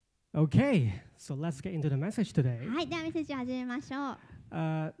Okay, so let's get into the message today. はい、ではメッセージを始めましょう。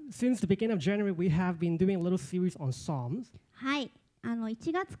Since the beginning of January, we have been doing a little series on Psalms, はい、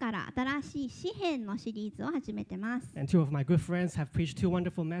1月から新しい詩編のシリーズを始めてます。and two of my good friends have preached two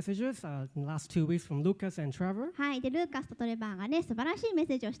wonderful messages in the last 2 weeks from Lucas and Trevor. はい、でルーカスとトレバーがね、素晴らしいメッ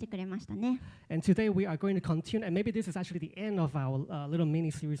セージをしてくれましたね。And today we are going to continue, and maybe this is actually the end of our little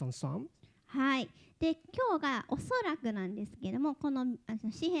mini series on Psalms. はい、で今日がおそらくなんですけれども、この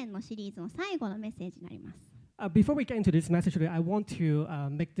詩編のシリーズの最後のメッセージになります。Before we get into this message today, I want to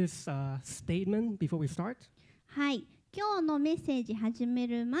make this statement before we start. はい、今日のメッセージ始め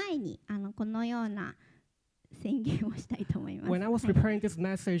る前にこのような宣言をしたいと思います。When I was preparing this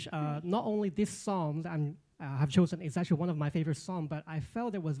message, not only this psalm that I have chosen is actually one of my favorite psalms, but I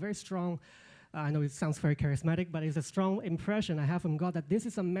felt it was very strong. I know it sounds very charismatic, but it's a strong impression I have from God that this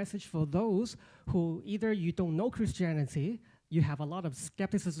is a message for those who either you don't know Christianity, you have a lot of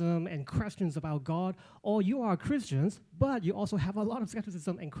skepticism and questions about God, or you are Christians, but you also have a lot of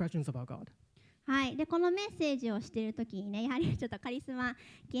skepticism and questions about God. はい、でこのメッセージをしているときにね、やはりちょっとカリスマ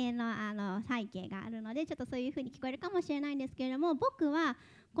系の背景があるので、ちょっとそういうふうに聞こえるかもしれないんですけれども、僕は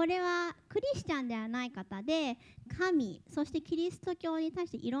これはクリスチャンではない方で、神、そしてキリスト教に対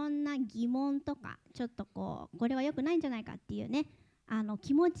していろんな疑問とか、ちょっとこれは良くないんじゃないかっていうね、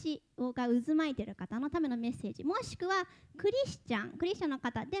気持ちが渦巻いている方のためのメッセージ、もしくはクリスチャンの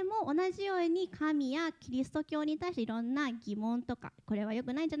方でも同じように神やキリスト教に対していろんな疑問とか、これは良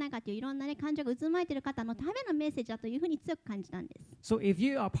くないんじゃないかっていういろんな、ね、感情が渦巻いている方のためのメッセージだというふうに強く感じたんです。So if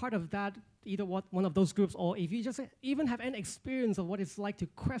you are part of that, either one of those groups, or if you just even have any experience of what it's like to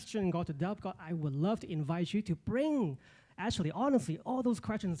question God, to doubt God, I would love to invite you to bring, actually, honestly, all those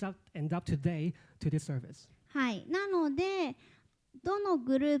questions up and up today to this service. はい、なのでどの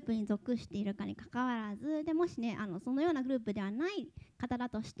グループに属しているかにかかわらず、でもしねそのようなグループではない方だ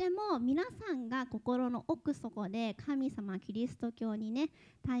としても、皆さんが心の奥底で神様キリスト教にね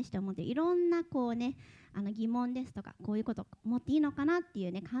対して思っていろんな疑問ですとか、こういうこと思っていいのかなってい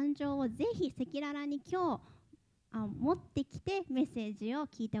うね感情をぜひ赤裸々に今日持ってきてメッセージを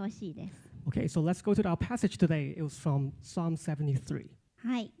聞いてほしいです。 Okay, so let's go to our passage today. It was from Psalm 73.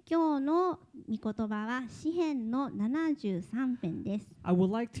 はい、今日の御言葉は詩編の73編です。I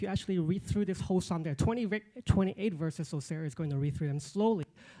would like to actually read through this whole psalm. There are 28 verses, so Sarah is going to read through them slowly.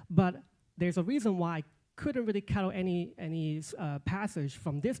 But there's a reason why I couldn't really cut out any passage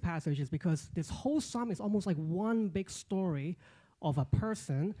from this passage is because this whole psalm is almost like one big story of a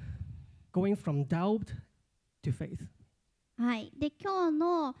person going from doubt to faith. はい、で今日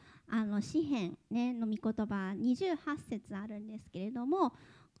の詩編、ね、の御言葉28節あるんですけれども、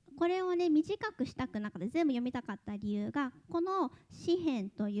これをね短くしたくなくて全部読みたかった理由が、この詩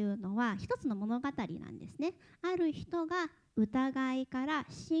編というのは一つの物語なんですね。ある人が疑いから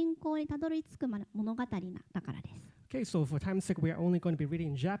信仰にたどり着く物語だからです。Okay, so for time's sake, we are only going to be reading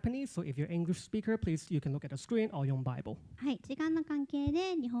in Japanese. So if you're an English speaker, please you can look at the screen or your Bible. はい、時間の関係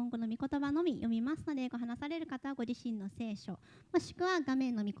で日本語の御言葉のみ読みますので、英語話される方はご自身の聖書、もしくは画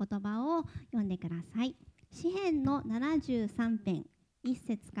面の御言葉を読んでください。詩編の73編1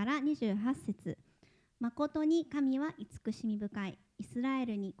節から28節。誠に神は慈しみ深い、イスラエ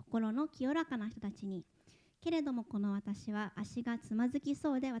ルに心の清らかな人たちに。けれどもこの私は足がつまずき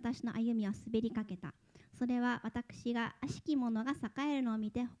そうで、私の歩みは滑りかけた。それは私が悪しき者が栄えるのを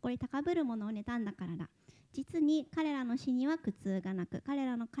見て誇り高ぶる者を妬んだからだ。実に彼らの死には苦痛がなく、彼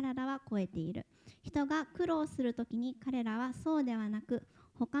らの体は肥えている。人が苦労するときに彼らはそうではなく、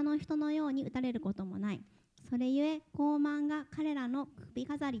他の人のように打たれることもない。それゆえ傲慢が彼らの首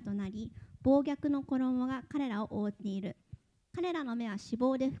飾りとなり、暴虐の衣が彼らを覆っている。彼らの目は脂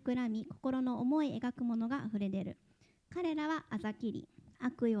肪で膨らみ、心の思い描くものがあふれ出る。彼らはあざきり、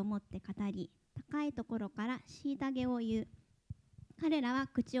悪意を持って語り、高いところから虐げを言う。彼らは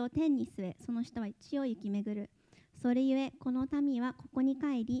口を天に据え、その下は地を行き巡る。それゆえこの民はここに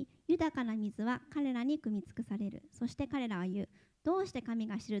帰り、豊かな水は彼らに汲み尽くされる。そして彼らは言う。どうして神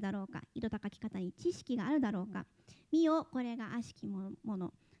が知るだろうか。色高き方に知識があるだろうか。見よ、これが悪しきも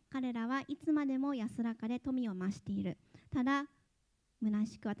の。彼らはいつまでも安らかで富を増している。ただ虚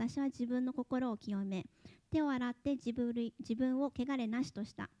しく私は自分の心を清め、手を洗って自分を汚れなしと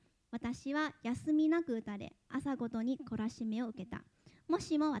した。私は休みなく打たれ、朝ごとに懲らしめを受けた。も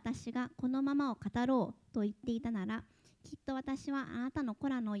しも私がこのままを語ろうと言っていたなら、きっと私はあなたの子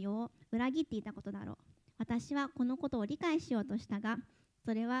らの世を裏切っていたことだろう。私はこのことを理解しようとしたが、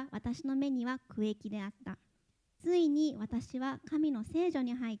それは私の目には苦役であった。ついに私は神の聖所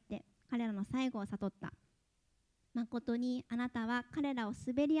に入って彼らの最後を悟った。誠にあなたは彼らを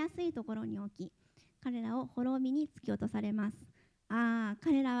滑りやすいところに置き、彼らを滅びに突き落とされます。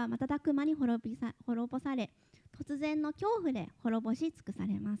彼らは瞬く間に滅ぼされ、突然の恐怖で滅ぼし尽くさ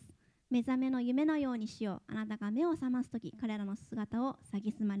れます。目覚めの夢のようにしよう。あなたが目を覚ますとき、彼らの姿を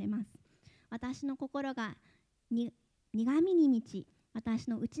蔑まれます。私の心が苦みに満ち、私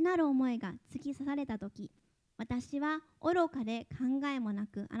の内なる思いが突き刺されたとき、私は愚かで考えもな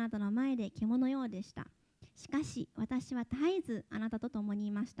く、あなたの前で獣のようでした。しかし私は絶えずあなたと共に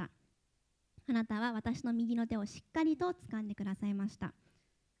いました。あなたは私の右の手をしっかりと掴んでくださいました。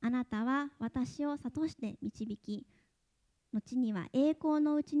あなたは私を諭して導き、後には栄光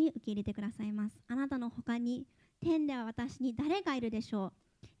のうちに受け入れてくださいます。あなたの他に天では私に誰がいるでしょ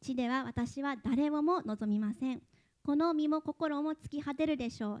う。地では私は誰をも望みません。この身も心も尽き果てるで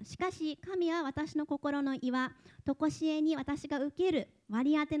しょう。しかし神は私の心の岩、とこしえに私が受ける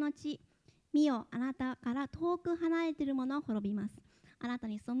割り当ての地。見よ、あなたから遠く離れているものは滅びます。あなた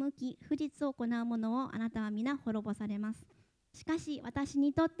に背き、不実を行う者をあなたは皆滅ぼされます。しかし私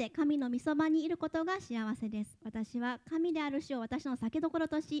にとって神の御そばにいることが幸せです。私は神である主を私の酒どころ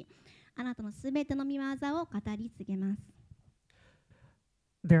とし、あなたのすべての御業を語り継げます。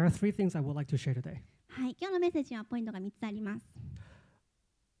There are three things I would like to share today. はい、今日のメッセージはポイントが3つあります。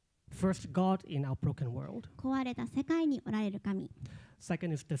First, God in our broken world. 壊れた世界におられる神。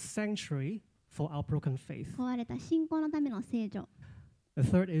Second is the sanctuary for our broken faith. 壊れた信仰のための聖女。The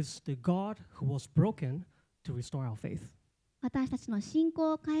third is the God who was broken to restore our faith. 私たちの信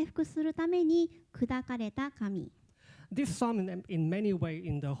仰を回復するために砕かれた神。This psalm, in many ways,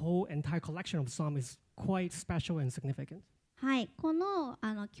 in the whole entire collection of psalms, is quite special and significant. はい、この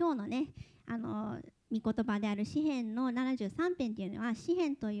今日のね御言葉である詩編の73編というのは詩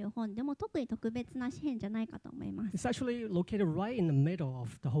編という本でも特に特別な詩編じゃないかと思います。It's actually located right in the middle of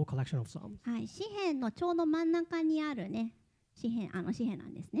the whole collection of psalms. はい、詩編のちょうど真ん中にあるね詩編なん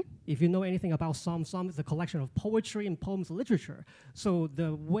ですね。If you know anything about Psalm is a collection of poetry and poems literature. So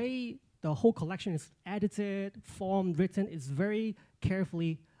the way the whole collection is edited, formed, written is very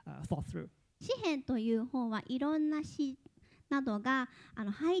carefully thought through. 詩編という本はいろんな詩などが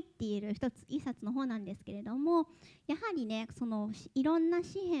入っている一冊の本なんですけれども、やはりねそのいろんな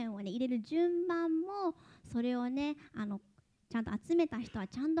詩編をね入れる順番もそれをねちゃんと集めた人は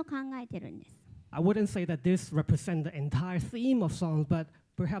ちゃんと考えてるんです。I wouldn't say that this represents the entire theme of Psalms, but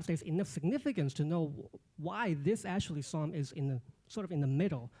perhaps there's enough significance to know why this actually psalm is sort of in the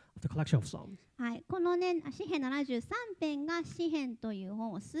middle of the collection of Psalms. はい、このね詩編73編が詩編という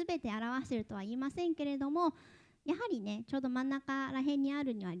本をすべて表しているとは言いませんけれども、やはりねちょうど真ん中ら辺にあ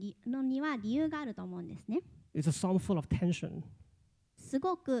るには理由があると思うんですね。It's a psalm full of tension, す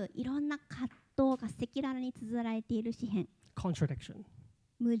ごくいろんな葛藤が赤裸々に綴られている詩編。contradiction,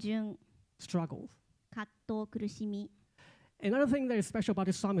 矛盾、 struggles. 葛藤、苦しみ。Another thing that is special about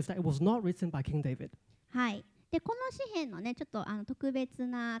this psalm is that it was not written by King David. はい。でこの詩編のねちょっと特別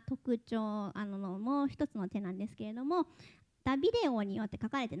な特徴のもう一つの手なんですけれども、ダビデ王によって書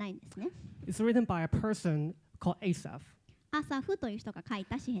かれてないんですね。It's written by a person called Asaph. アサフという人が書い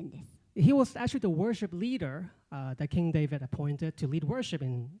た詩編です。He was actually the worship leader that King David appointed to lead worship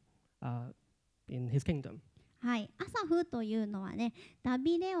in his kingdom. はい、アサフというのはね、ダ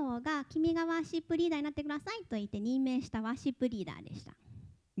ビデ王が君がワーシップリーダーになってくださいと言って任命したワーシップリーダーでした。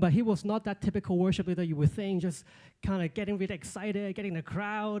But he was not that typical worship leader you would think, just kind of getting really excited, getting the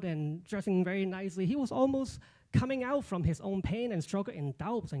crowd and dressing very nicely. He was almost coming out from his own pain and struggle and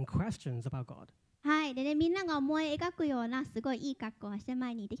doubts and questions about God. はい。でね、みんなが思い描くようなすごいいい格好をして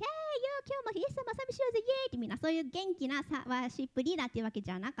前にいて、今日もイエス様賛美しようぜイエーイってみんなそういう元気なワーシップリーダーっていうわけ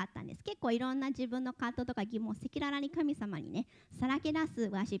じゃなかったんです。結構いろんな自分の葛藤とか疑問を赤裸々に神様にねさらけ出す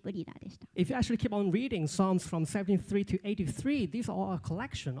ワーシップリーダーでした。If you actually keep on reading Psalms from 73 to 83, these are all a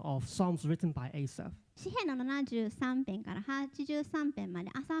collection of Psalms written by Asaph. 詩編の73編から83編まで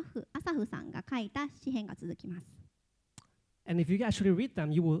アサフさんが書いた詩編が続きます。And if you actually read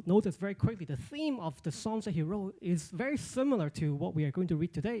them, you will notice very quickly the theme of the Psalms that he wrote is very similar to what we are going to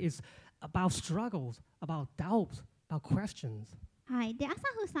read today. Is about struggles, about doubts, about questions. はい。で、アサ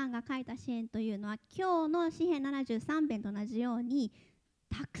フさんが書いた詩編というのは今日の詩編73編と同じように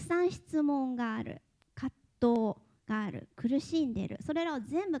たくさん質問がある、葛藤がある、苦しんでいる、それらを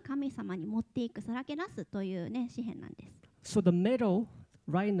全部神様に持っていく、さらけ出すというね詩編なんです。So the middle,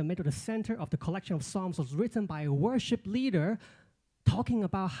 right in the middle, the center of the collection of Psalms was written by a worship leader talking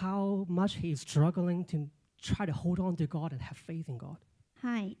about how much he is struggling to try to hold on to God and have faith in God.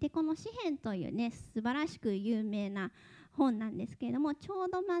 はい。で、この詩編というね素晴らしく有名な本なんですけれども、ちょう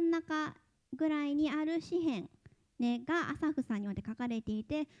ど真ん中ぐらいにある詩編、ね、がアサフさんによって書かれてい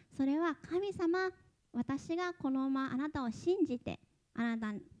て、それは神様、私がこのままあなたを信じてあな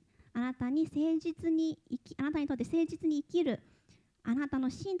たにとって誠実に生きるあなたの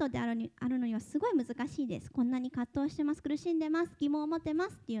信徒であるのにはすごい難しいです。こんなに葛藤してます、苦しんでます、疑問を持ってま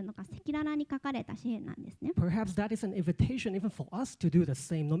すっていうのが赤裸々に書かれた詩篇なんですね。Perhaps that is an invitation even for us to do the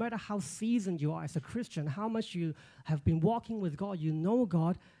same. No matter how seasoned you are as a Christian, how much you have been walking with God, you know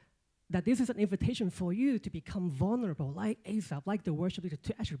God, that this is an invitation for you to become vulnerable, like Asaph, like the worship leader,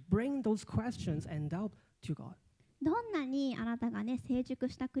 to actually bring those questions and doubt to God. どんなにあなたがね成熟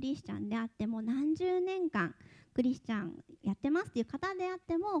したクリスチャンであっても、何十年間クリスチャンやってますっていう方であっ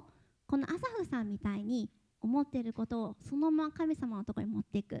ても、このアサフさんみたいに思っていることをそのまま神様のところに持っ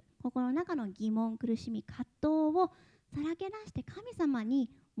ていく、心の中の疑問、苦しみ、葛藤をさらけ出して神様に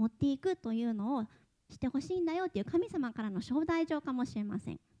持っていくというのをしてほしいんだよっていう神様からの招待状かもしれま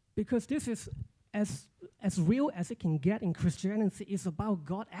せん。Because this is as real as it can get in Christianity. It's about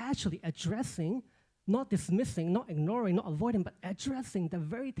God actually addressing, not dismissing, not ignoring, not avoiding, but addressing the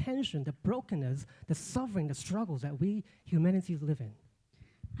very tension, the brokenness, the suffering, the struggles that we humanity live in.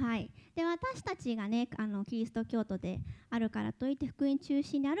 はい、で私たちがねキリスト教徒であるからといって、福音中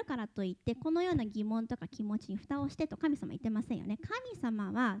心であるからといってこのような疑問とか気持ちに蓋をしてと神様言ってませんよね。神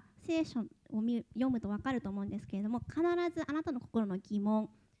様は聖書を読むと分かると思うんですけれども、必ずあなたの心の疑問、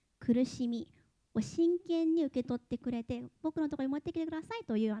苦しみを真剣に受け取ってくれて、僕のところに持ってきてください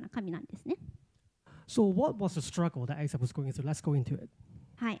というような神なんですね。So what was the struggle that Asaph was going through? Let's go into it.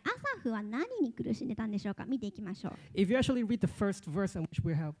 はい、アサフは何に苦しんでたんでしょうか。見ていきましょう。 If you actually read the first verse, which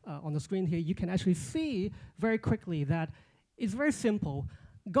we have on the screen here, you can actually see very quickly that it's very simple.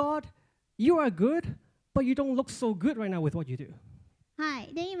 God, you are good, but you don't look so good right now with what you do. は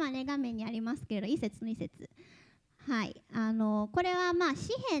い、で今ね画面にありますけれど、一節二節。はい、これはまあ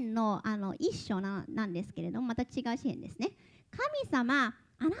詩篇の一章なんですけれども、また違う詩篇ですね。神様、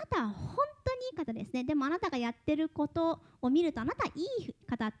あなたは本当にいい方ですね。でもあなたがやってることを見ると、あなたはいい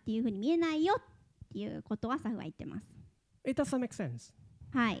方っていうふうに見えないよっていうことをアサフは言ってます。It doesn't make sense.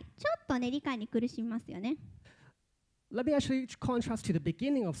 はい、ちょっとね理解に苦しみますよね。Let me actually contrast to the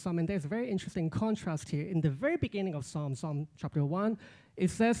beginning of Psalm, and there's a very interesting contrast here. In the very beginning of Psalm chapter 1, it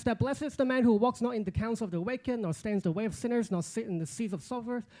says that blessed is the man who walks not in the counsel of the wicked, nor stands the way of sinners, nor sit in the seats of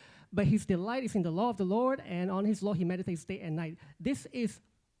scoffers, but his delight is in the law of the Lord, and on his law he meditates day and night. This is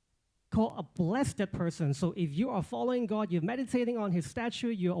called a blessed person. So if you are following God, you're meditating on his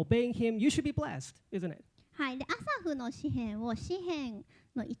statute, you're obeying him, you should be blessed, isn't it? はい、でアサフの詩篇を詩篇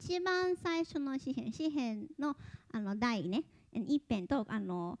の一番最初の詩篇の第ね一編と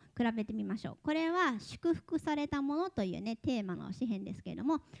比べてみましょう。これは祝福されたものというねテーマの詩篇ですけれど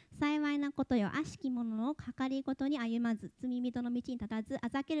も、幸いなことよ、悪しき者のかかりごとに歩まず、罪人の道に立たず、あ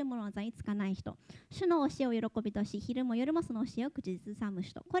ざける者の座につかない人、主の教えを喜びとし、昼も夜もその教えを口ずさむ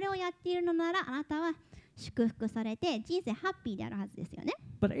人、これをやっているのならあなたは祝福されて人生ハッピーであるはずですよね。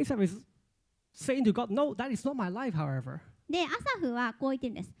 But Asaph is saying to God, no, that is not my life, however. でアサフはこう言って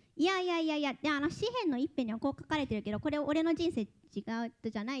るんです。いや、で詩篇の一編にはこう書かれてるけど、これ俺の人生違う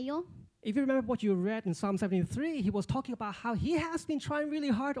じゃないよ。If you remember what you read in Psalm 73, he was talking about how he has been trying really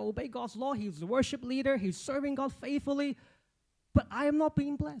hard to obey God's law. He's a worship leader. He's serving God faithfully. But I am not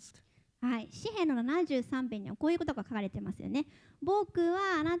being blessed. はい、詩篇の73編にはこういうことが書かれてますよね。僕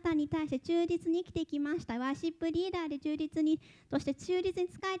はあなたに対して忠実に生きてきました。ワーシップリーダーで忠実にとして忠実に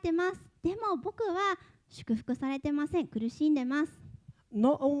仕えてます。でも僕は祝福されてません。苦しんでます。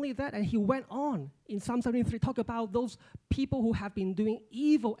Not only that, and he went on in Psalm 73, talk about those people who have been doing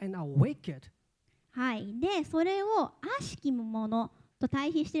evil and are wicked. はい、でそれを悪しき者と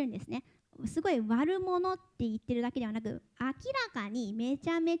対比してるんですね。すごい悪者って言ってるだけではなく、明らかにめち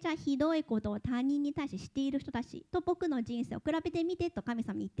ゃめちゃひどいことを他人に対してしている人たちと僕の人生を比べてみてと神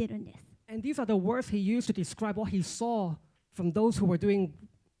様に言ってるんです。And these are the words he used to describe what he saw from those who were doing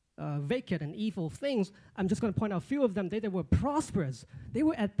wicked and evil things. I'm just going to point out a few of them. They were prosperous. They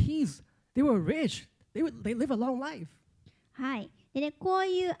were at peace. They were rich. They live a long life. はい。でね、こう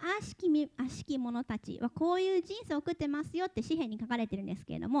いう悪しき者たちはこういう人生を送ってますよって詩篇に書かれてるんです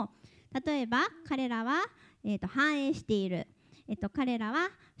けれども、例えば彼らは、繁栄している、彼らは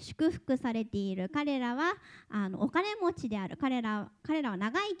祝福されている、彼らはお金持ちである、彼らは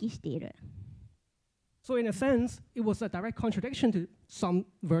長生きしている。So in a sense, it was a direct contradiction to some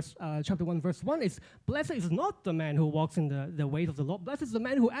chapter 1, verse 1. It's, blessed is not the man who walks in the ways of the Lord. Blessed is the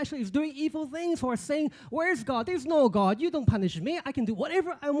man who actually is doing evil things, who are saying, where's God? There's no God. You don't punish me. I can do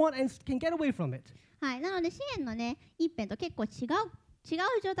whatever I want and can get away from it. はい、なので詩篇のね一編と結構違う違う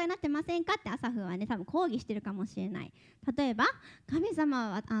状態になってませんかってアサフはね多分抗議してるかもしれない。例えば神様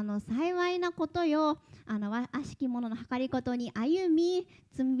は幸いなことよ、悪しき者の計りごとに歩み、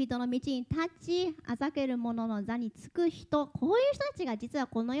罪人の道に立ち、あざける者の座につく人、こういう人たちが実は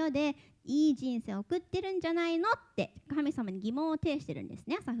この世でいい人生を送ってるんじゃないのって神様に疑問を呈してるんです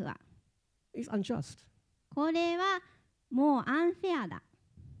ね、アサフは。It's unjust. これはもうアンフェアだ。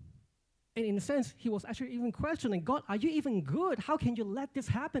And in a sense, he was actually even questioning, God, are you even good? How can you let this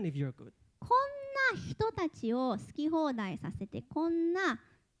happen if you're good? こんな人たちを好き放題させて、こんな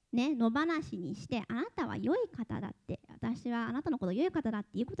ね野放しにして、あなたは良い方だって、私はあなたのことを良い方だっ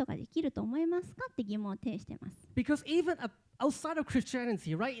ていうことができると思いますかって疑問を呈しています。Because even outside of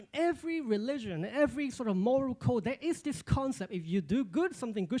Christianity, right, in every religion, every sort of moral code, there is this concept: if you do good,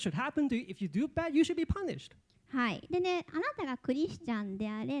 something good should happen to you. If you do bad, you should be punished. はい。でね、あなたがクリスチャンで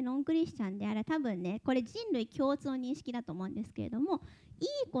あれ、ノンクリスチャンであれ、多分ね、これ人類共通の認識だと思うんですけれども、い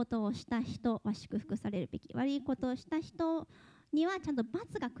いことをした人は祝福されるべき、悪いことをした人にはちゃんと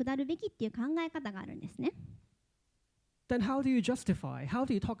罰が下るべきっていう考え方があるんですね。Then how do you justify, how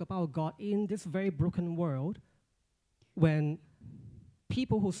do you talk about God in this very broken world when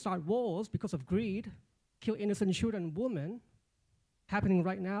people who start wars because of greed, kill innocent children and women, happening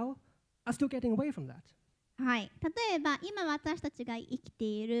right now, are still getting away from that? はい、例えば今私たちが生きて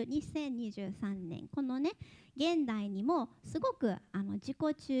いる2023年このね現代にもすごく自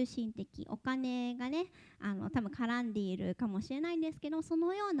己中心的、お金がね多分絡んでいるかもしれないんですけど、そ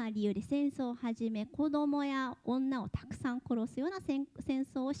のような理由で戦争を始め、子供や女をたくさん殺すような戦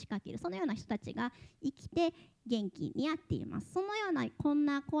争を仕掛ける、そのような人たちが生きて元気にやっています。そのようなこん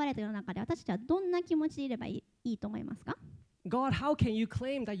な壊れた世の中で私たちはどんな気持ちでいればいいと思いますか？ God, how can you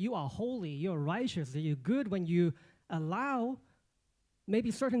claim that you are holy, you're righteous, that you're good when you allow maybe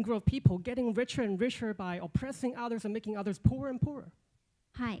a certain group of people getting richer and richer by oppressing others and making others poorer and poorer?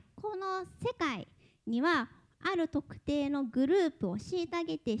 はい、この世界にはある特定のグループを虐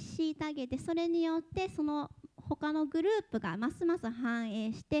げて、それによってその他のグループがますます繁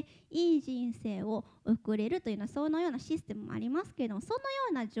栄していい人生を送れるというのはそのようなシステムもありますけれども、そのよ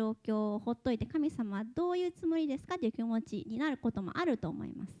うな状況をほっといて神様はどういうつもりですかという気持ちになることもあると思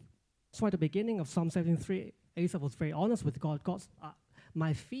います。So at the beginning of Psalm 73, Asaph was very honest with God. God,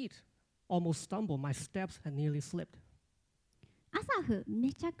 my feet almost stumbled, my steps had nearly slipped. アサフ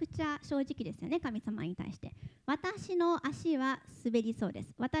めちゃくちゃ正直ですよね、神様に対して。私の足は滑りそうで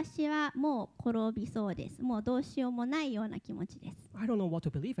す。私はもう転びそうです。もうどうしようもないような気持ちです。I don't know what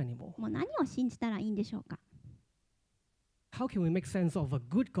to believe anymore. もう何を信じたらいいんでしょうか。How can we make sense of a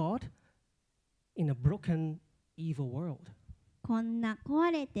good God in a broken, evil world? こんな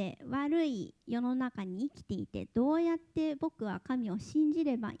壊れて悪い世の中に生きていて、どうやって僕は神を信じ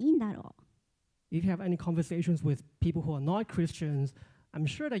ればいいんだろう。If you have any conversations with people who are not Christians, I'm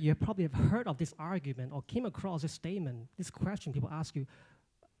sure that you probably have heard of this argument or came across this statement, this question people ask you,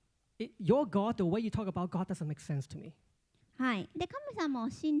 your God, the way you talk about God doesn't make sense to me. はい、で神様を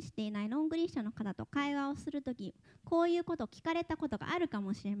信じていないノンクリスチャンの方と会話をするとき、こういうことを聞かれたことがあるか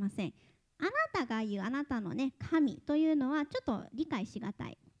もしれません。あなたが言うあなたのね神というのはちょっと理解しがた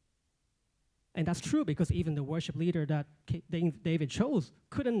い。And that's true because even the worship leader that David chose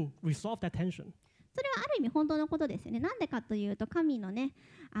couldn't resolve that tension. それはある意味本当のことですよね。なんでかというと、神のね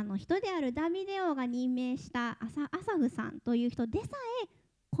人であるダビデ王が任命したアサフさんという人でさえ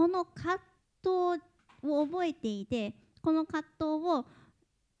この葛藤を覚えていて、この葛藤を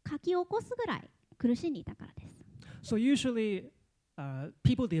書き起こすぐらい苦しんでいたからです。So usually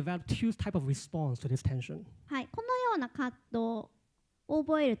people develop two types of response to this tension. はい、このような葛藤を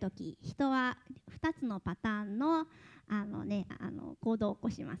覚えるとき、人は2つのパターンの行動を起こ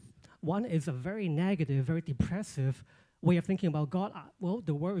します。One is a very negative, very depressive way of thinking about God. Well,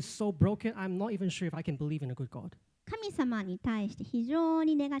 the world is so broken, I'm not even sure if I can believe in a good God. 神様に対して非常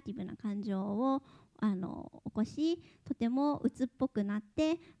にネガティブな感情を起こし、とても鬱っぽくなっ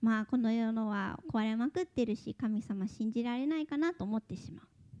て、この世のは壊れまくってるし、神様信じられないかなと思ってしまう。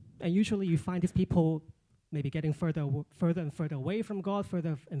And usually you find these people maybe getting further and further away from God,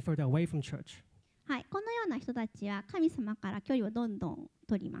 further and further away from church. はい、このような人たちは神様から距離をどんどん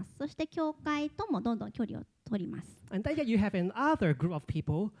取ります。そして教会ともどんどん距離を取ります。And then yet you have another group of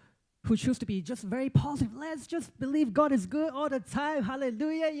people who choose to be just very positive. Let's just believe God is good all the time.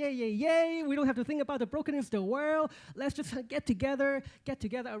 Hallelujah, yay, yay, yay. We don't have to think about the brokenness of the world. Let's just get together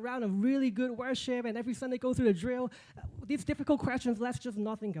around a really good worship and every Sunday go through the drill. These difficult questions, let's just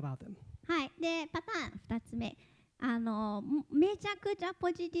not think about them. はい、でパターン2つ目。めちゃくちゃ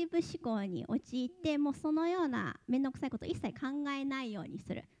ポジティブ思考に陥って、もうそのような面倒くさいことを一切考えないように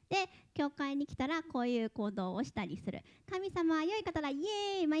する。で教会に来たらこういう行動をしたりする。神様は良い方だ、イ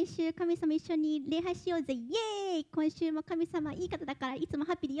エーイ、毎週神様一緒に礼拝しようぜ、イエーイ、今週も神様いい方だからいつも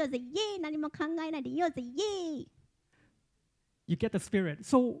ハッピーでいようぜ、イエーイ、何も考えないでいようぜ、イエーイ。 You get the spirit.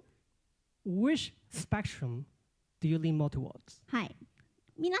 So, which spectrum do you lean more towards? はい、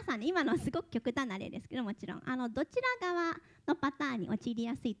皆さんね、今のはすごく極端な例ですけど、もちろんどちら側のパターンに陥り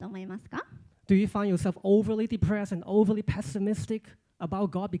やすいと思いますか？ Do you find yourself overly depressed and overly pessimistic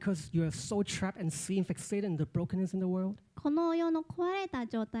about God because you are so trapped and seeing fixated in the brokenness in the world? この世の壊れた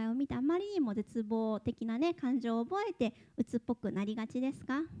状態を見てあまりにも絶望的なね感情を覚えて鬱っぽくなりがちです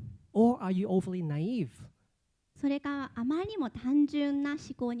か？ Or are you overly naive? それかあまりにも単純な思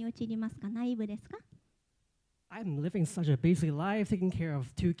考に陥りますか？ナイーブですか？ I'm living such a busy life, taking care of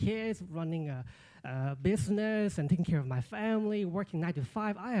 2 kids, running a business, and taking care of my family, working 9 to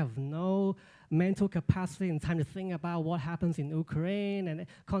 5. I have no mental capacity and time to think about what happens in Ukraine and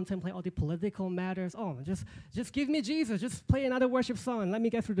contemplate all the political matters. Oh, just give me Jesus. Just play another worship song and let me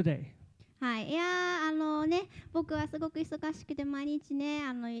get through the day. はい、いや僕はすごく忙しくて毎日ね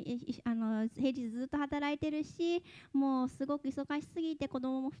平日ずっと働いてるし、もうすごく忙しすぎて子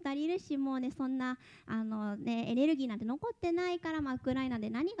供も2人いるし、もうねそんなエネルギーなんて残ってないから、ウクライナ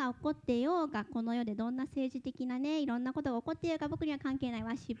で何が起こってようが、この世でどんな政治的なねいろんなことが起こってようが僕には関係ない。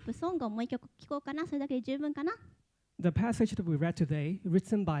ワーシップソングをもう一曲聴こうかな、それだけで十分かな。 The passage that we read today,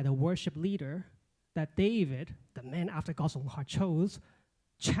 written by the worship leader, that David, the man after God's own heart,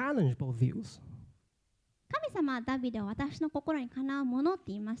 chose,challenge both views. 神様はダビデを私の心にかなうものって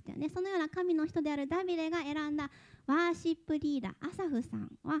言いましたよね。そのような神の人であるダビデが選んだワーシップリーダーアサフさ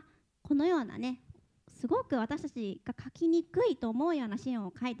んはこのようなね、すごく私たちが書きにくいと思うような詩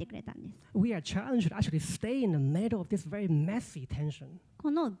を書いてくれたんです。We are challenged to actually stay in the middle of this very messy tension.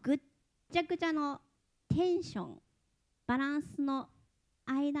 このぐっちゃぐちゃのテンション、バランスの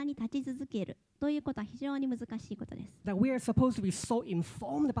間に立ち続けるということは非常に難しいことです。That we are supposed to be so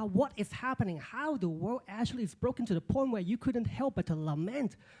informed about what is happening, how the world actually is broken to the point where you couldn't help but to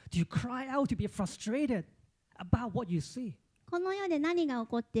lament, to cry out, to be frustrated about what you see. この世で何が起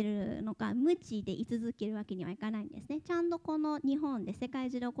こっているのか無知で居続けるわけにはいかないんですね。ちゃんとこの日本で世界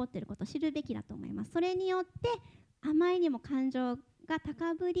中で起こっていることを知るべきだと思います。それによってあまりにも感情が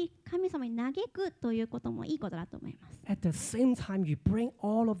高ぶり神様に嘆くということもいいことだと思います。At the same time, you bring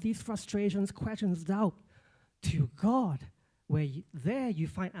all of these frustrations, questions, doubt to God, where there you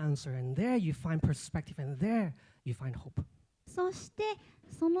find answer, and there you find perspective, and there you find hope. そして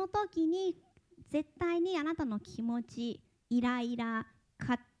その時に絶対にあなたの気持ち、イライラ、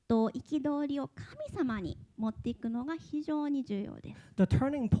葛藤、憤りを神様に持っていくのが非常に重要です。The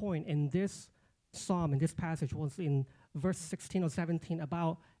turning point in this psalm, in this passage, was in verse 16 or 17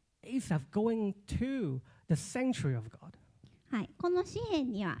 about Asaph going to the sanctuary of God. はい、この詩篇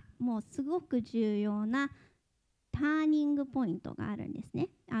にはもうすごく重要なターニングポイントがあるんですね。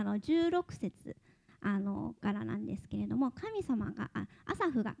16節からなんですけれども、神様がアサ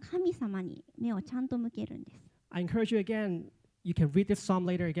フが神様に目をちゃんと向けるんです。I encourage you again, you can read this psalm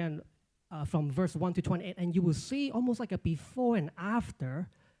later again from verse 1 to 28, and you will see almost like a before and after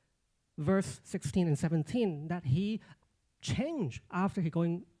verse 16 and 17 that he changed after he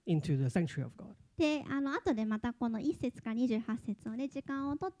going into the sanctuary of God. で後でまたこの1節から28節をね時間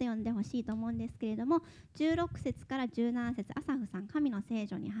をとって読んでほしいと思うんですけれども、16節から17節、アサフさん神の聖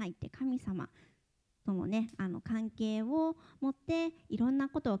所に入って神様とのね関係を持っていろんな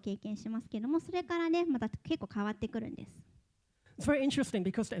ことを経験しますけれども、それからねまた結構変わってくるんです。It's very interesting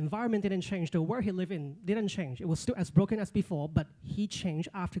because the environment didn't change, the world he lived in didn't change. It was still as broken as before, but he changed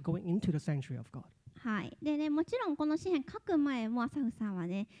after going into the sanctuary of God. はい、でね、もちろんこの詩篇書く前もアサフさんは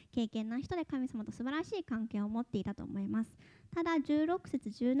ね敬虔な人で神様と素晴らしい関係を持っていたと思います。ただ16節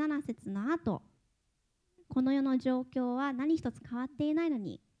17節の後、この世の状況は何一つ変わっていないの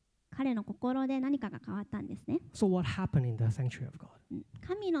に彼の心で何かが変わったんですね。So what happened in the sanctuary of God?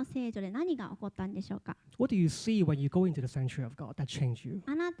 神の聖所で何が起こったんでしょうか。 What do you see when you go into the sanctuary of God that changed you?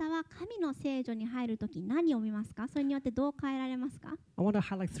 あなたは神の聖所に入るとき何を見ますか？それによってどう変えられますか？ I want to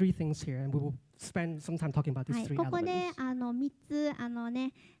highlight 3 things here, and we will spend some time talking about は these い、 3 ここで elements. 3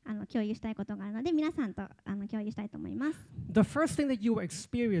つ共有したいことがあるので皆さんと共有したいと思います。 The first thing that you will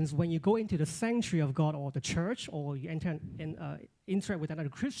experience when you go into the sanctuary of God or the church or you interact with another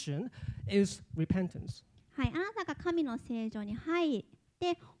Christian is repentance. はい、あなたが神の聖所に入っ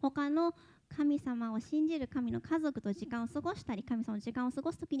て他の神様を信じる神の家族と時間を過ごしたり神様の時間を過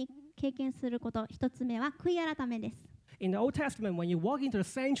ごすときに経験すること、一つ目は悔い改めです。In the Old Testament, when you walk into the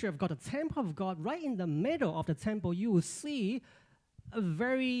sanctuary of God, the temple of God, right in the middle of the temple, you will see a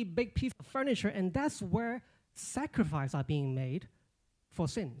very big piece of furniture, and that's where sacrifices are being made for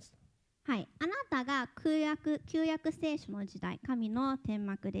sins. はい、あなたが旧約聖書の時代、神の天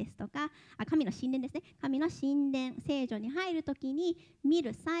幕ですとか、神の神殿ですね、神の神殿、聖女に入るときに見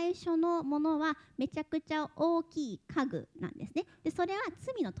る最初のものはめちゃくちゃ大きい家具なんですね。で、それは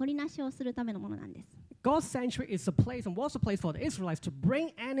罪の取りなしをするためのものなんです。God's sanctuary is a place and was a place for the Israelites to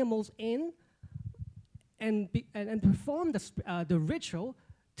bring animals in and perform the ritual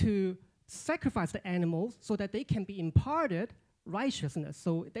to sacrifice the animals so that they can be imparted righteousness.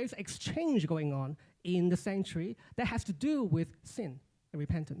 So there's exchange going on in the sanctuary that has to do with sin and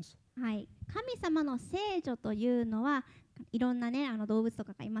repentance. はい、神様の聖女というのはいろんなね動物と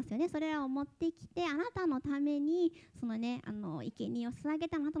かがいますよね。それらを持ってきてあなたのためにそのね生贄を捧げ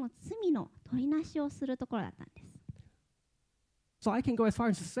てあなたの罪の取りなしをするところだったんです。So I can go as far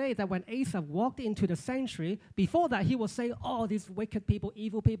as to say that when Asaph walked into the sanctuary, before that he was saying, "Oh, these wicked people,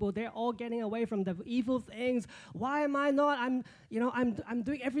 evil people, they're all getting away from the evil things. Why am I not? I'm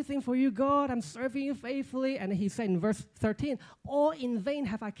doing everything for you, God. I'm serving you faithfully." And he said in verse 13, "All in vain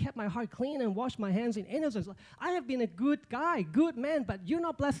have I kept my heart clean and washed my hands in innocence. I have been a good guy, good man, but you're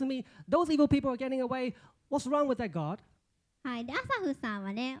not blessing me. Those evil people are getting away. What's wrong with that, God?" はい、でアサフさん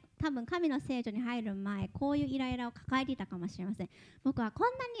はね、多分神の聖女に入る前、こういうイライラを抱えていたかもしれません。僕はこ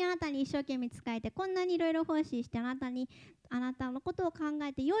んなにあなたに一生懸命仕えて、こんなにいろいろ奉仕してあなたのことを考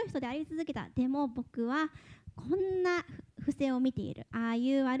えて良い人であり続けた。でも僕はこんな不正を見ている。ああ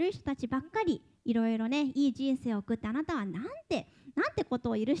いう悪い人たちばっかりいろいろね、いい人生を送ってあなたはなんてこ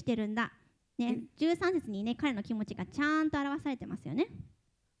とを許してるんだ。ね、13節にね、彼の気持ちがちゃんと表されてますよね。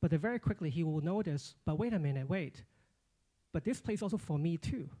But then very quickly he will notice, but wait a minute, wait.But this place also for me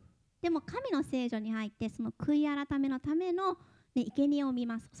too. でも神の聖女に入ってその悔い改めのための、ね、生贄を見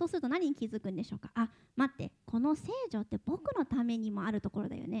ます。そうすると何に気づくんでしょうか。あ、待って、この聖女って僕のためにもあるところ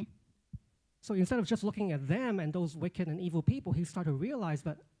だよね。So instead of just looking at them and those wicked and evil people, he started to realize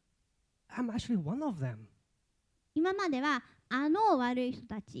that I'm actually one of them. 今までは悪い人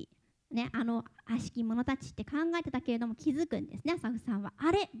たち、ね、悪しき者たちって考えてたけれども気づくんですね、アサフさんは。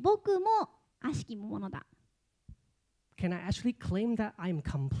あれ、僕も悪しき者だ。Can I actually claim that I'm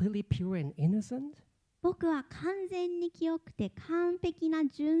completely pure and innocent? 僕は完全に清くて完璧な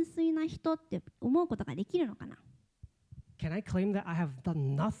純粋な人って思うことができるのかな。 Can I claim that I have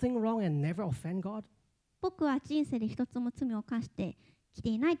done nothing wrong and never offend God? 僕は人生で一つも罪を犯してきて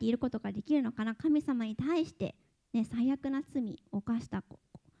いないと言えることができるのかな。神様に対して、ね、最悪な罪を犯した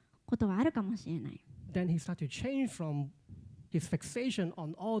ことはあるかもしれない。Then he started to change from his fixation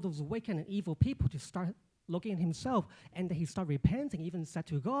on all those wicked and evil people to start looking at himself, and then he started repenting, even said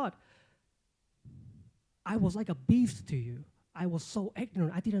to God, I was like a beast to you. I was so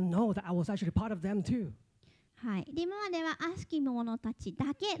ignorant. I didn't know that I was actually part of them too. はい、で今までは悪しき者たち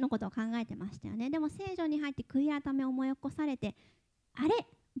だけのことを考えてましたよね。でも聖女に入って悔い改めを思い起こされて、あれ、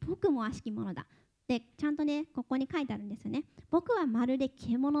僕も悪しき者だ。で、ちゃんとね、ここに書いてあるんですよね。僕はまるで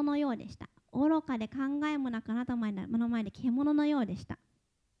獣のようでした。愚かで考えもなくあなたの前で獣のようでした。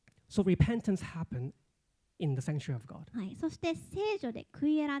So repentance happened in the sanctuary of God. はい、そして聖女で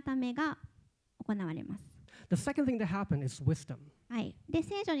悔い改めが行われます。The second thing that happened is wisdom. はい、で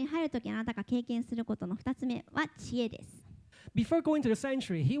聖女に入るときあなたが経験することの2つ目は知恵です。Before going to the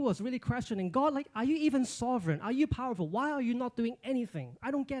sanctuary, he was really questioning God, like, are you even sovereign? Are you powerful? Why are you not doing anything?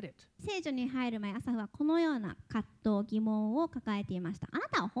 I don't get it. 聖女に入る前、アサフはこのような葛藤、疑問を抱えていました。あな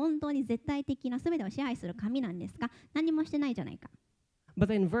たは本当に絶対的な全てを支配する神なんですか？何もしてないじゃないか。But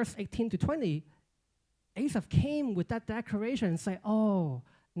then in verse 18 to 20, Asaph came with that declaration and said, oh,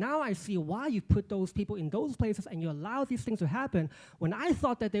 now I see why you put those people in those places and you allow these things to happen. When I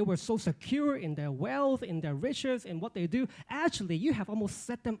thought that they were so secure in their wealth, in their riches, in what they do, actually you have almost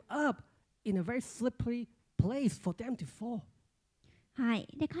set them up in a very slippery place for them to fall. はい、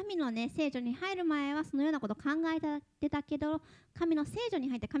で神の、ね、聖女に入る前はそのようなことを考えてたけど、神の聖女に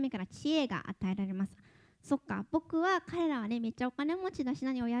入って神から知恵が与えられます。そっか、僕は彼らはねめっちゃお金持ちだし、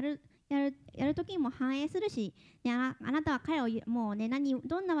何をやる時にも反映するし、ね、あなたは彼をもうね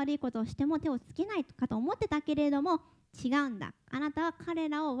どんな悪いことをしても手をつけないかと思ってたけれども違うんだ。あなたは彼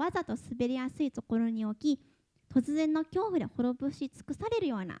らをわざと滑りやすいところに置き、突然の恐怖で滅ぼし尽くされる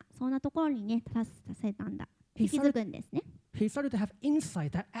ようなそんなところにね立たせたんだ。気づくんですね。He started to have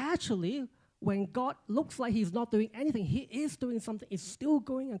insight that actually when God looks like he's not doing anything, he is doing something, is still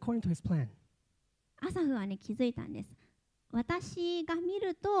going according to his plan. アサフはね気づいたんです。私が見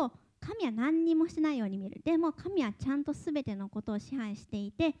ると神は何にもしてないように見える。でも神はちゃんとすべてのことを支配して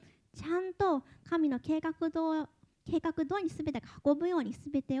いて、ちゃんと神の計画通りにすべてが運ぶようにす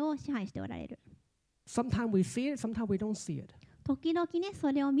べてを支配しておられる。Sometimes we see it, sometimes we don't see it. 時々ね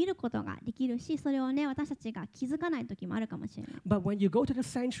それを見ることができるし、それをね私たちが気づかない時もあるかもしれない。 But when you go to the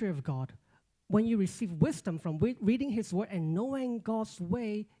sanctuary of God, when you receive wisdom from reading His Word and knowing God's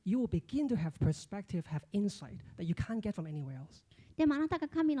way, you will begin to have perspective, have insight that you can't get from anywhere else. でもあなたが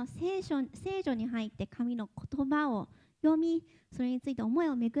神の聖書に入って神の言葉を読み、それについて思い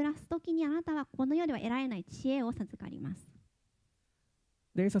を巡らすときに、あなたはこの世では得られない知恵を授かります。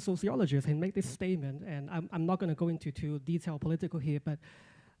There is a sociologist who made this statement, and I'm not going to go into too detailed political here, but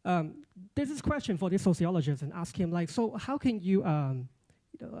there's this question for this sociologist and ask him, like, so how can you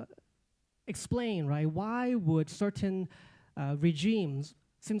explain, right, why would certain regimes,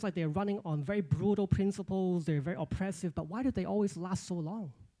 seems like they're running on very brutal principles, they're very oppressive, but why do they always last so long?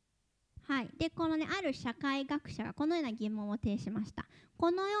 はい、でこのねある社会学者がこのような疑問を呈しました。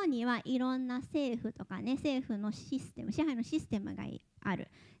この世にはいろんな政府とかね、政府のシステム、支配のシステムがある。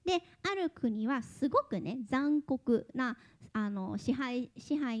である国はすごくね残酷な支配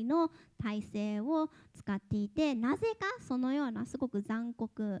の体制を使っていて、なぜかそのようなすごく残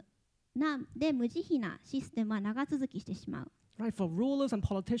酷なで無慈悲なシステムは長続きしてしまう。Right, for rulers and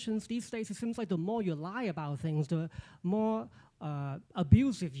politicians these days, it seems like the more you lie about things, the more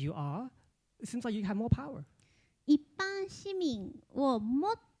abusive you are. It seems like you have more power. 一般市民を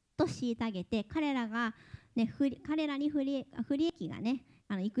もっと虐げて、彼らに不利益がね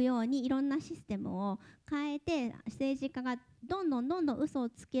いくようにいろんなシステムを変えて、政治家がどんどん嘘を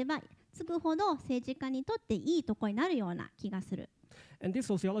つけばつくほど政治家にとっていいところになるような気がする。And this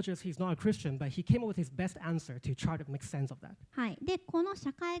sociologist, he's not a Christian, but he came up with his best answer to try to make sense of that. はい、でこの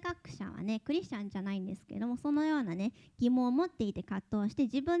社会学者はねクリスチャンじゃないんですけれども、そのようなね疑問を持っていて葛藤して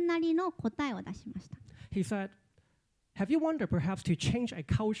自分なりの答えを出しました。He said, have you wondered perhaps to change a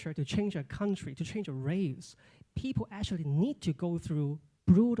culture, to change a country, to change a race, people actually need to go through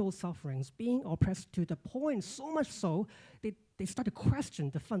brutal sufferings, being oppressed to the point so much so they start to question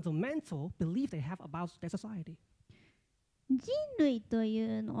the fundamental belief they have about their society. 人類と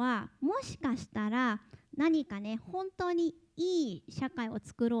いうのはもしかしたら何かね本当にいい社会を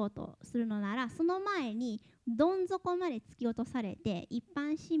作ろうとするのなら、その前にどん底まで突き落とされて、一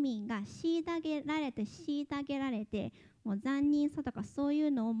般市民が虐げられて、もう残忍さとかそうい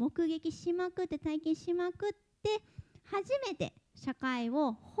うのを目撃しまくって体験しまくって、初めて社会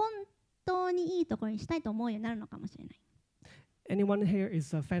を本当にいいところにしたいと思うようになるのかもしれない。 Anyone here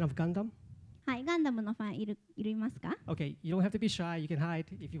is a fan of Gundam? はい、ガンダムのファンいますか？ Okay, you don't have to be shy, you can hide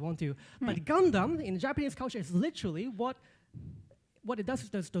if you want to. Right. But Gundam in Japanese culture is literally what it does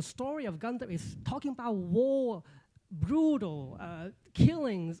is the story of Gundam is talking about war, brutal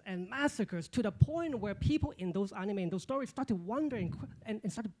killings and massacres to the point where people in those anime, in those stories start to wonder and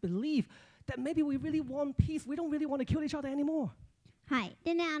start to believe that maybe we really want peace, we don't really want to kill each other anymore. はい、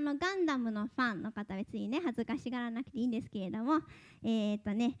でねガンダムのファンの方別にね恥ずかしがらなくていいんですけれども、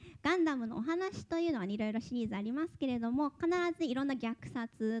ガンダムのお話というのはいろいろシリーズありますけれども、必ずいろんな虐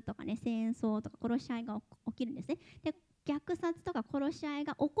殺とかね戦争とか殺し合いが起きるんですね。で虐殺とか殺し合い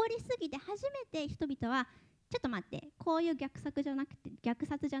が起こりすぎて初めて人々はちょっと待って、こういう虐殺じゃなく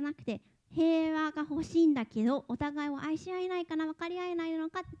て平和が欲しいんだけど、お互いを愛し合えないかな、分かり合えないの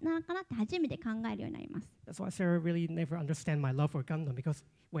かなって初めて考えるようになります。That's why Sarah really never understand my love for Gundam, because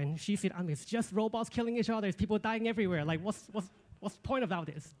when she said, it's just robots killing each other, it's people dying everywhere. Like, what's the point about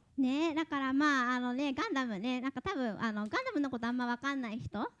this? ね、だからガンダムね、なんか多分ガンダムのことあんま分かんない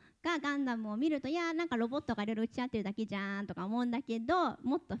人がガンダムを見ると、いやなんかロボットがいろいろ打ち合ってるだけじゃんとか思うんだけど、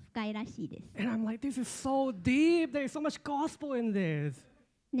もっと深いらしいです。And I'm like, this is so deep. There's so much gospel in this.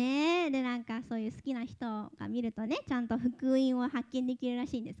 ねでなんかそういう好きな人が見るとね、ちゃんと福音を発見できるら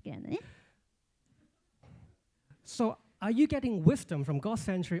しいんですけれどね。So, are you getting wisdom from God's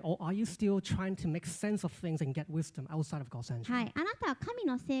sanctuary, or are you still trying to make sense of things and get wisdom outside of God's sanctuary? はい、あなたは神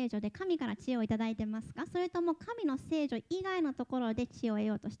の聖女で神から知恵をいただいてますか？それとも神の聖女以外のところで知恵を得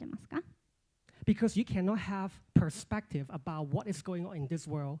ようとしてますか？ Because you cannot have perspective about what is going on in this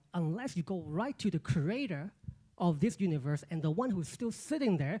world unless you go right to the creator of this universe and the one who's still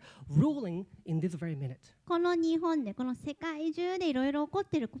sitting there ruling in this very minute. この日本でこの世界中でいろいろ起こっ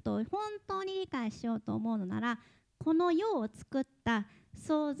ていることを本当に理解しようと思うのなら、この世を作った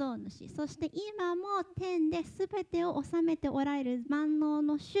創造主、そして今も天で全てを治めておられる万能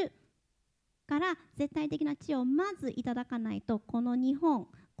の主から絶対的な知恵をまずいただかないと、この日本、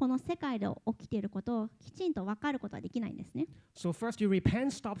この世界で起きていることをきちんと分かることはできないんですね。So first you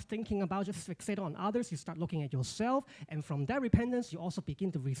repent, stop thinking about just fixate on others, you start looking at yourself, and from that repentance you also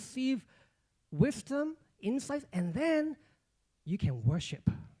begin to receive wisdom, insights, and then you can worship.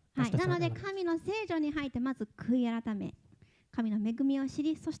 はい、なので神の聖女に入ってまず悔い改め、神の恵みを知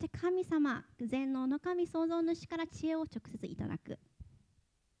り、そして神様、全能の神創造主から知恵を直接いただく。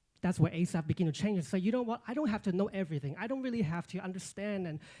That's where Asaph began to change and say, you know what, I don't have to know everything. I don't really have to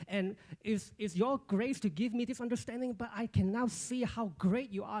understand. And it's your grace to give me this understanding, but I can now see how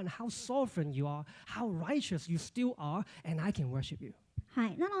great you are and how sovereign you are, how righteous you still are, and I can worship you. は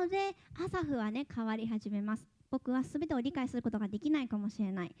い、なのでアサフはね変わり始めます。僕は全てを理解することができないかもし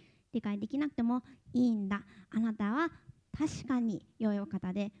れない。理解できなくてもいいんだ。あなたは確かに良いお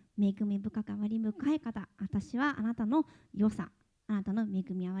方で恵み深く憐り深い方。私はあなたの良さ、あなたの恵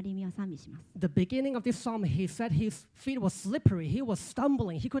み憐りみを賛美します。The beginning of this psalm, he said his feet were slippery, he was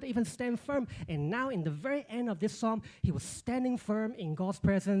stumbling, he couldn't even stand firm. And now in the very end of this psalm, he was standing firm in God's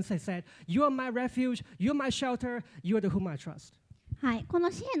presence. He said, you are my refuge, you are my shelter, you are the whom I trust. はい、この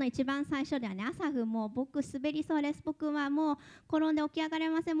詩篇の一番最初ではね、アサフも僕滑りそうです、僕はもう転んで起き上がれ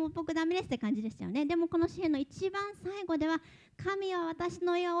ません、もう僕ダメですって感じでしたよね。でもこの詩篇の一番最後では、神は私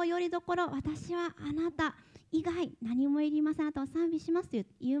のよりどころ、私はあなた以外何もいりません、あなたを賛美しますとい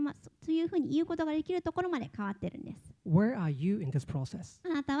うふうに言うことができるところまで変わってるんです。Where are you in this process? あ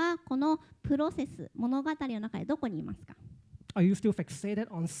なたはこのプロセス、物語の中でどこにいますか？ Are you still fixated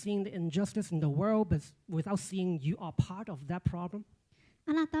on seeing the injustice in the world, but without seeing you are part of that problem?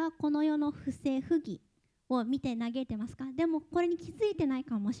 あなたはこの世の不正不義を見て嘆いてますか？でもこれに気づいてない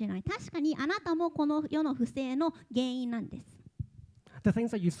かもしれない。確かにあなたもこの世の不正の原因なんです。The things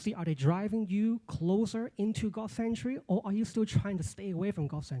that you see, are they driving you closer into God's sanctuary, or are you still trying to stay away from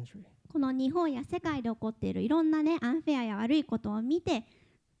God's sanctuary? この日本や世界で起こっているいろんなねアンフェアや悪いことを見て、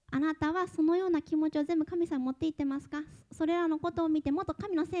あなたはそのような気持ちを全部神様に持っていってますか？それらのことを見てもっと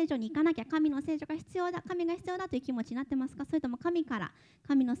神の聖女に行かなきゃ、神の聖女が必要だ、神が必要だという気持ちになってますか？それとも神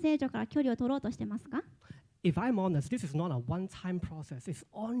の聖女から距離を取ろうとしてますか？ If I'm honest, this is not a one-time process. It's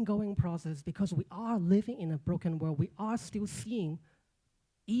an ongoing process because we are living in a broken world. We are still seeing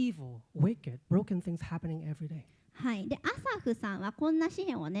evil, wicked, broken things happening every day. はい、でアサフさんはこんな詩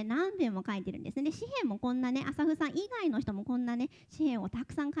篇をね何篇も書いてるんですね。で詩篇もこんなね、アサフさん以外の人もこんなね詩篇をた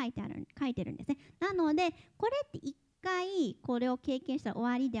くさん書いてるんですね。なのでこれって一回これを経験したら終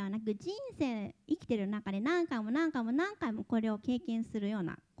わりではなく、人生生きてる中で何回もこれを経験するよう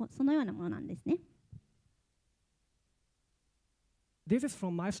なそのようなものなんですね。This is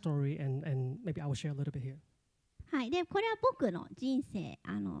from my story, and maybe I will share a little bit here. はい、でこれは僕の人生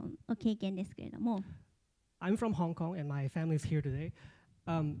の経験ですけれども。I'm from Hong Kong, and my family is here today.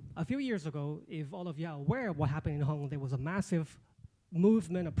 A few years ago, if all of you are aware of what happened in Hong Kong, there was a massive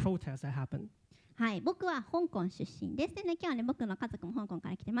movement of protest that happened. はい、僕は香港出身です。でね、今日はね、僕の家族も香港か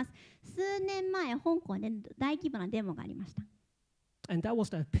ら来てます。数年前、香港で大規模なデモがありました。And that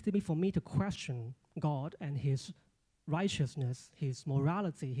was the epitome for me to question God and His righteousness, His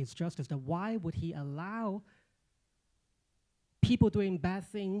morality, His justice. That why would He allow people doing bad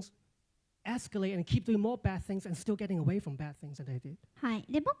things escalate and keep doing more bad things and still getting away from bad things that they did? はい、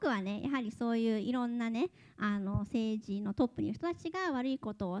で僕はねやはりそういういろんなね政治のトップにいる人たちが悪い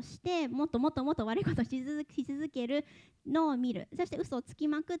ことをしてもっと悪いことをし続けるのを見る。そして嘘をつき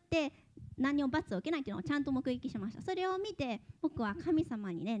まくって何も罰を受けないというのをちゃんと目撃しました。それを見て僕は神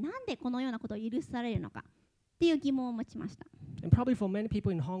様にね、なんでこのようなことを許されるのかっていう疑問を持ちました。And probably for many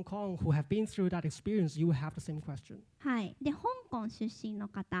people in Hong Kong who have been through that experience, you will have the same question. はい、で香港出身の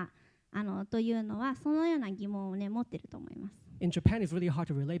方というのはそのような疑問をね持っていると思います。In Japan, it's really hard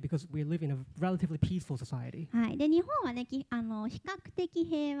to relate because we live in a relatively peaceful society. はい、で日本はね比較的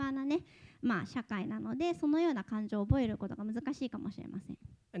平和なね、社会なのでそのような感情を覚えることが難しいかもしれません。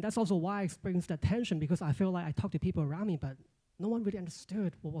And that's also why I experienced that tension because I feel like I talked to people around me, but no one really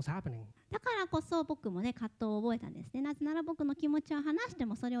understood what was happening. だからこそ僕もね葛藤を覚えたんですね。なぜなら僕の気持ちを話して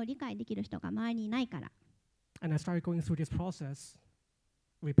もそれを理解できる人が周りにいないから。And I started going through this process.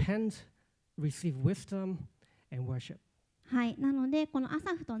 Repent, receive wisdom, and worship. はい、なのでこのア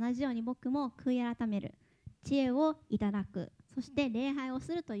サフと同じように僕も悔い改める、知恵をいただく、そして礼拝を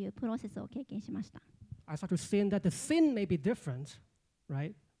するというプロセスを経験しました。I started seeing that the sin may be different,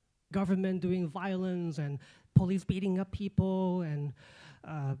 right? Government doing violence and police beating up people and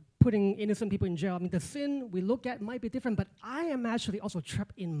putting innocent people in jail. I mean, the sin we look at might be different, but I am actually also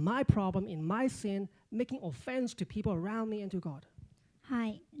trapped in my problem, in my sin, making offense to people around me and to God. は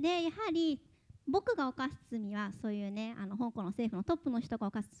い、でやはり僕が犯す罪はそういうね香港の政府のトップの人が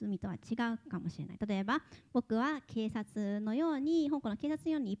犯す罪とは違うかもしれない。例えば僕は警察のように香港の警察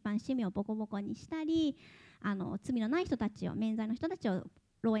のように一般市民をボコボコにしたり罪のない人たちを免罪の人たちを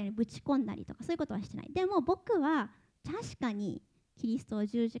牢屋にぶち込んだりとかそういうことはしてない。でも僕は確かにキリストを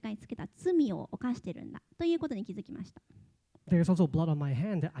十字架につけた罪を犯してるんだということに気づきました。There is also blood on my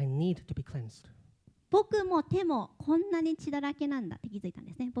hand that I need to be cleansed. 僕も手もこんなに血だらけなんだって気づいたん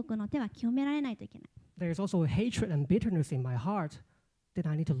ですね。僕の手は清められないといけない。There is also hatred and bitterness in my heart that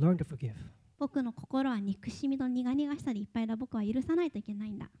I need to learn to forgive. 僕の心は憎しみと苦々しさでいっぱいだ。僕は許さないといけな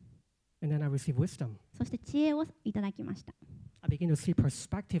いんだ。And then I receive wisdom. そして知恵をいただきました。I begin to see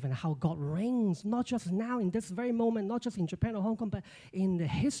perspective and how God reigns, not just now in this very moment, not just in Japan or Hong Kong, but in the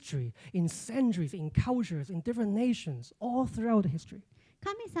history, in centuries, in cultures, in different nations, all throughout the history.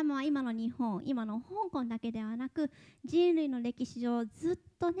 神様は今の日本、今の香港だけではなく、人類の歴史上ずっ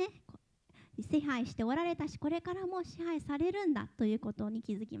とね、支配しておられたし、これからも支配されるんだということに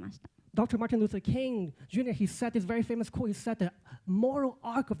気づきました。Dr. Martin Luther King Jr., he said this very famous quote. He said the moral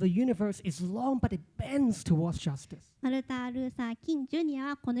arc of the universe is long, but it bends towards justice. マルタ・ルーサー・キング・ジュニア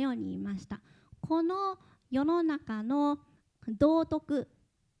はこのように言いました。この世の中の道徳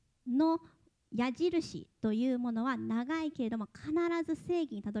の矢印というものは長いけれども必ず正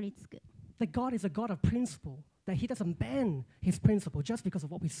義にたどり着く。That God is a God of principle, that he doesn't bend his principle just because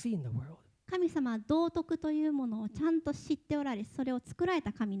of what we see in the world. 神様は道徳というものをちゃんと知っておられ、それを作られ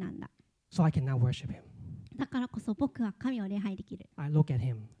た神なんだ。So I can now worship him. だからこそ僕は神を礼拝できる。I look at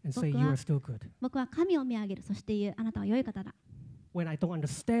him and say, You are still good. 僕は神を見上げる。そして言う、あなたは良い方だ。When I don't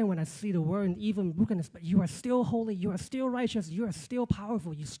understand, when I see the world and even brokenness, but you are still holy, you are still righteous, you are still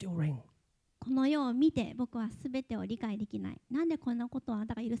powerful, you still reign. この世を見て僕は全てを理解できない。なんでこんなことをあな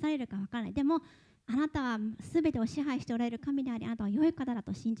たが許されるかわからない。でもあなたは全てを支配しておられる神であり、あなたは良い方だ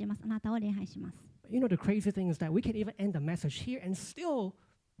と信じます。あなたを礼拝します。You know, the crazy thing is that we can even end the message here and still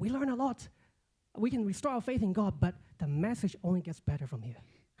we learn a lot. We can restore our faith in God, but the message only gets better from here.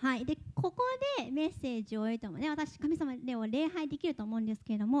 はい、でここでメッセージを終えてもね、私神様を礼拝できると思うんです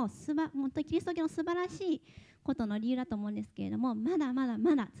けれども、本当にキリスト教の素晴らしいことの理由だと思うんですけれども、まだ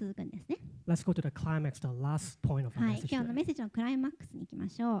続くんですね。Let's go to the climax, the last point of our はい、 message. 今日のメッセージのクライマックスに行きま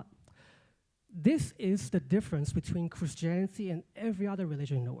しょう。This is the difference between Christianity and every other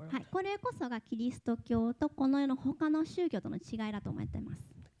religion in the world. はい、これこそがキリスト教とこの世の他の宗教との違いだと思っていま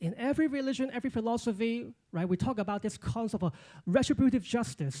す。In every religion, every philosophy, right, we talk about this concept of retributive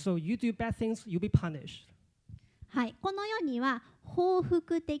justice. So you do bad things, you'll be punished. はい、この世には報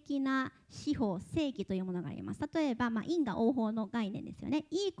復的な司法、正義というものがあります。例えば、因果応報の概念ですよね。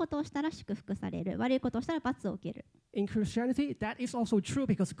いいことをしたら祝福される、悪いことをしたら罰を受ける。In Christianity, that is also true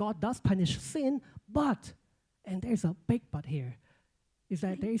because God does punish sin, but, and there's a big but here, is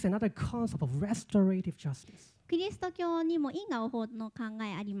that there is another concept of restorative justice. キリスト教にも因果応報の考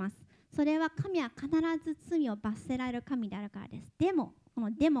えあります。それは神は必ず罪を罰せられる神であるからです。でも、こ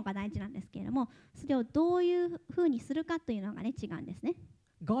のでもが大事なんですけれども、それをどういうふうにするかというのがね、違うんですね。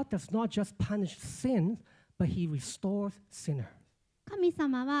God does not just punish sin, but he restores sinners. 神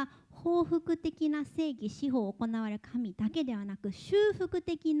様は報復的な正義、司法を行われる神だけではなく、修復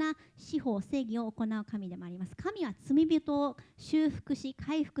的な司法、正義を行う神でもあります。神は罪人を修復し、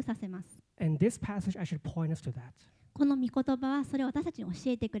回復させます。And this passage actually points us to that. この御言葉はそれを私たちに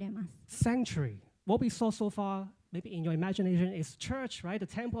教えてくれます。Sanctuary. What we saw so far, maybe in your imagination, is church, right? The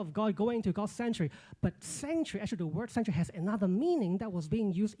temple of God going to God's sanctuary. But sanctuary, actually the word sanctuary has another meaning that was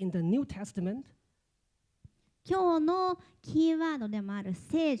being used in the New Testament. 今日のキーワードでもある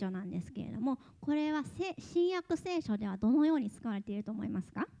聖女なんですけれども、これは新約聖書ではどのように使われていると思いま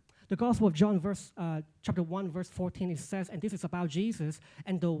すか？ The Gospel of John, chapter 1, verse 14, it says, and this is about Jesus,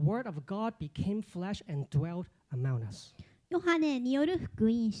 and the Word of God became flesh and dwelt among us. ヨハネによる福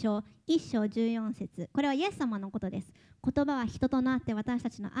音書1章14節、これはイエス様のことです。言葉は人となって私た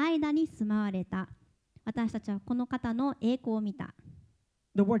ちの間に住まわれた。私たちはこの方の栄光を見た。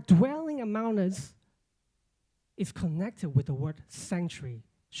The word dwelling among us is connected with the word sanctuary,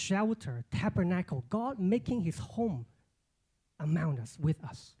 shelter, tabernacle, God making his home among us, with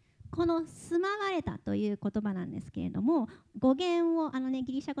us. この住まわれたという言葉なんですけれども、語源を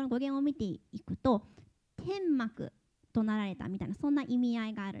ギリシャ語の語源を見ていくと、天幕となられたみたいな、そんな意味合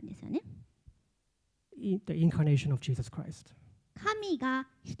いがあるんですよね。The incarnation of Jesus Christ. 神が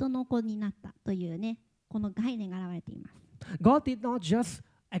人の子になったというね、この概念が現れています。God did not just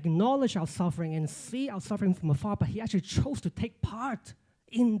acknowledge our suffering and see our suffering from afar, but he actually chose to take part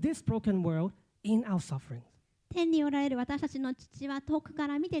in this broken world in our suffering. 天におられる私たちの父は遠くか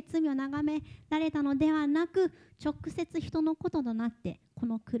ら見て罪を眺められたのではなく、直接人のこととなってこ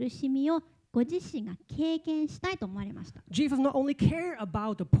の苦しみをご自身が経験したいと思われました。Jesus not only cared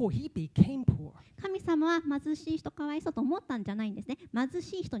about the poor, he became poor. 神様は貧しい人かわいそうと思ったんじゃないんですね。貧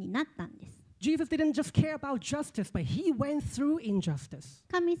しい人になったんです。Jesus didn't just care about justice, but he went through injustice.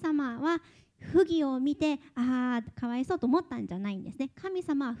 神様は不義を見て、かわいそうと思ったんじゃないんですね。神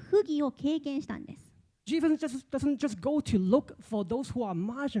様は不義を経験したんです。Jesus doesn't just go to look for those who are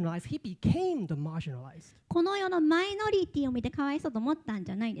marginalized. He became the marginalized. この世のマイノリティを見てかわいそうと思ったん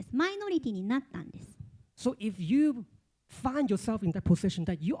じゃないんです。マイノリティになったんです。So if you find yourself in that position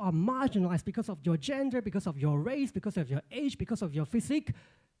that you are marginalized because of your gender, because of your race, because of your age, because of your physique,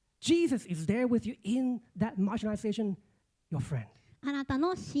 Jesus is there with you in that marginalization, your friend. あなた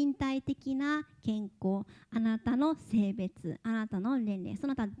の身体的な健康、あなたの性別、あなたの年齢、そ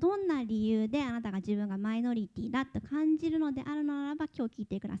の他どんな理由であなたが自分がマイノリティだと感じるのであるのならば、今日聞い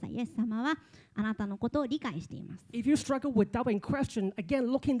てください。イエス様はあなたのことを理解しています。If you struggle with doubt and question, again,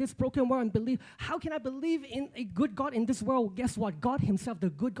 look in this broken world and believe, how can I believe in a good God in this world? Guess what? God himself, the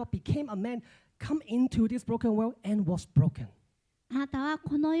good God, became a man, come into this broken world and was broken. あなたは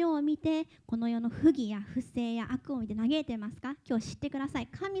この世を見て、この世の不義や不正や悪を見て嘆いていますか？今日知ってください。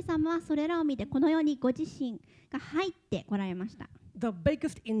神様はそれらを見て、この世にご自身が入ってこられました。The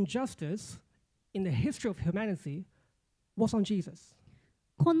biggest injustice in the history of humanity was on Jesus.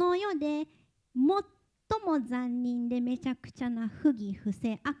 この世で最も残忍でめちゃくちゃな不義不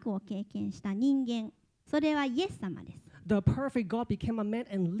正悪を経験した人間、それはイエス様です。The perfect God became a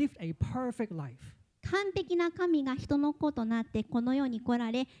man and lived a perfect life. 完璧な神が人の子となってこの世に来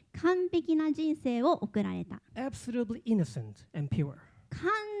られ、完璧な人生を送られた。Absolutely innocent and pure. 完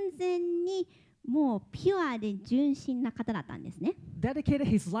全にもうピュアで純真な方だったんですね。Dedicated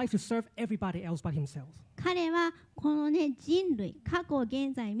his life to serve everybody else but himself. 彼はこのね、人類、過去、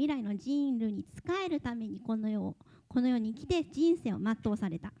現在、未来の人類に仕えるためにこの世に来て人生を全うさ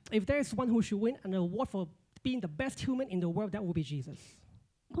れた。If there is one who should win an award for being the best human in the world, that will be Jesus.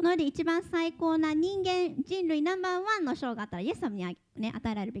 この世で一番最高な人類ナンバーワンの賞があったらイエス様に、与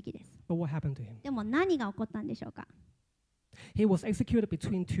えられるべきです。But what happened to him? でも何が起こったんでしょうか？ He was executed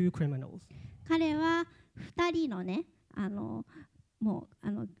between two criminals. 彼は2人のね、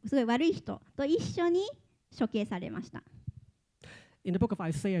すごい悪い人と一緒に処刑されました。In the book of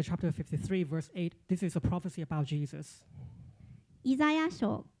Isaiah, chapter 53, verse 8, this is a prophecy about Jesus. イザヤ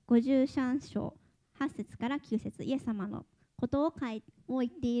書53章8節から9節、イエス様のことを言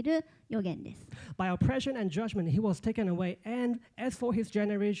っている予言です。By oppression and judgment, he was taken away. And as for his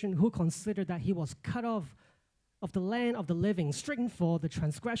generation, who considered that he was cut off of the land of the living, stricken for the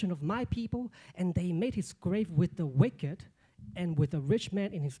transgression of my people, and they made his grave with the wicked and with the rich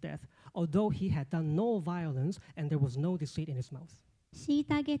man in his death, although he had done no violence and there was no deceit in his mouth.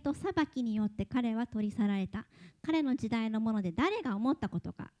 虐げと裁きによって彼は取り去られた。彼の時代のもので誰が思ったこ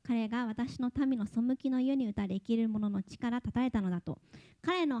とか。彼が私の民の背きの世に打たれ生きる者の力たたえたのだと。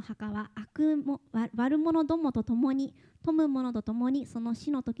彼の墓は悪者どもと共に、富む者と共にその死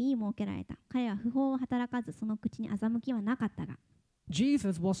の時に設けられた。彼は不法を働かず、その口に欺きはなかったが。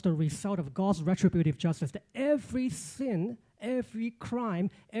Jesus was the result of God's retributive justice, that every sin, every crime,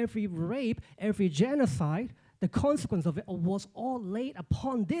 every rape, every genocide, the consequence of it was all laid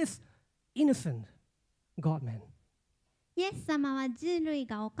upon this innocent God-man. イエス様は人類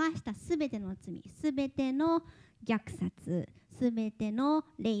が犯したすべての罪、すべての虐殺、すべての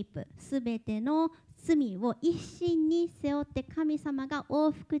レイプ、すべての罪を一身に背負って神様が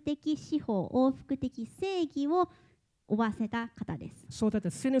往復的司法、往復的正義を負わせた方です。So that the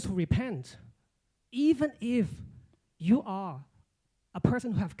sinners who repent, even if you are a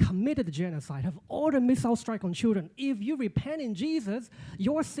person who have committed the genocide, have ordered missile strike on children, if you repent in Jesus,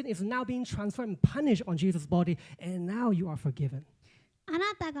 your sin is now being transferred and punished on Jesus' body, and now you are forgiven. あ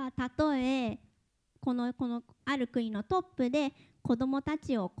なたがたとえこのある国のトップで子供た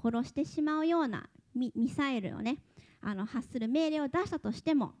ちを殺してしまうようなミサイルをね、発する命令を出したとし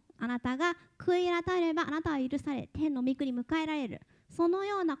ても、あなたが悔い改めればあなたは許され、天の御国に迎えられる。その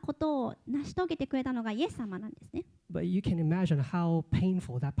ようなことを成し遂げてくれたのがイエス様なんですね。But you can imagine how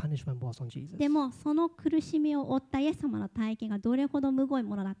painful that punishment was on Jesus. でもその苦しみを負ったイエス様の体験がどれほどむごい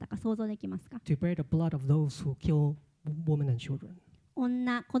ものだったか想像できますか？ To bear the blood of those who kill women and children.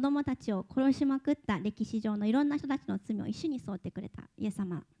 女、子供たちを殺しまくった歴史上のいろんな人たちの罪を一緒に背負ってくれたイエス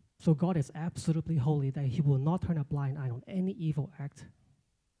様。So God is absolutely holy that He will not turn a blind eye on any evil act.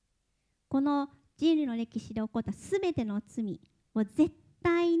 この人類の歴史で起こったすべての罪を絶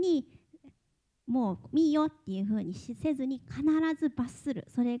対にもう見よっていうふうにせずに必ず罰する。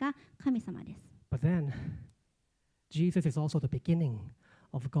それが神様です。But then, Jesus is also the beginning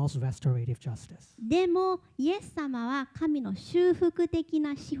of God's restorative justice. でも、イエス様は神の修復的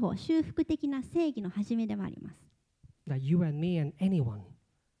な司法、修復的な正義の始めでもあります。That you and me and anyone,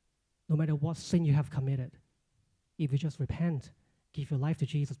 no matter what sin you have committed, if you just repent, give your life to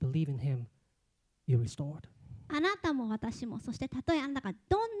Jesus, believe in Him, you're restored. あなたも私も、そしてたとえあなたが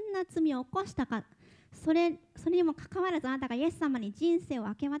どんな罪を起こしたか、それにもかかわらずあなたがイエス様に人生を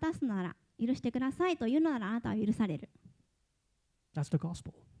明け渡すなら、許してくださいというのならあなたは許される。 That's the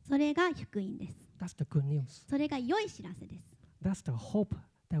gospel. それが福音です。 That's the good news. それが良い知らせです。 That's the hope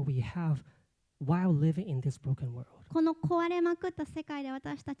that we have while living in this broken world. この壊れまくった世界で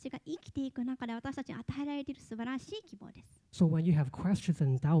私たちが生きていく中で私たちに与えられている素晴らしい希望です。 So when you have questions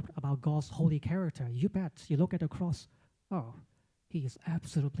and doubt about God's holy character, you bet, you look at the cross, oh, he is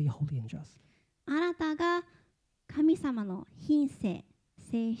absolutely holy and just. あなたが神様の品性、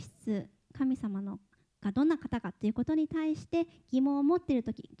性質、神様のがどんな方かということに対して疑問を持っている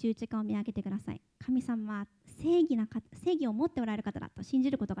とき、十字架を見上げてください。神様は正義を持っておられる方だと信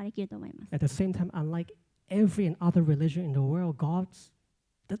じることができると思います。 At the same time, unlike every and other religion in the world, God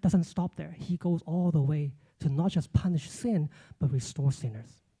doesn't stop there. He goes all the way to not just punish sin, but restore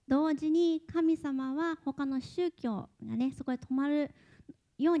sinners. 同時に神様は他の宗教がね、そこで止まる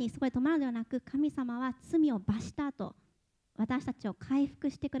ようにそこで止まるのではなく、神様は罪を罰した後、私たちを回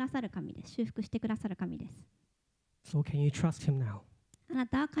復してくださる神です。修復してくださる神です。 So can you trust him now? あな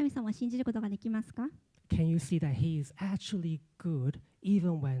たは神様を信じることができますか？ Can you see that he is actually good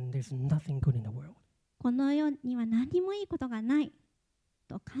even when there's nothing good in the world? この世には何もいいことがない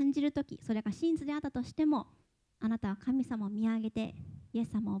と感じるとき、それが真実であったとしても、あなたは神様を見上げて、イエ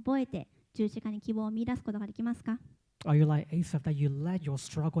ス様を覚えて、十字架に希望を見出すことができますか？ Are you like Asaph that you let your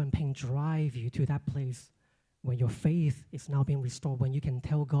struggle and pain drive you to that place when your faith is now being restored, when you can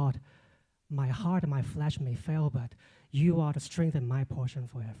tell God, my heart and my flesh may fail, but you are the strength and my portion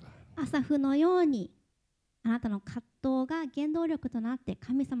forever. アサフのようにあなたの葛藤が原動力となって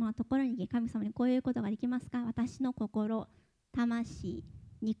神様のところに行き、神様にこういうことができますか？私の心、魂、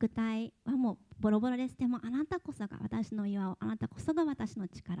肉体はもうボロボロです。でもあなたこそが私の岩を、あなたこそが私の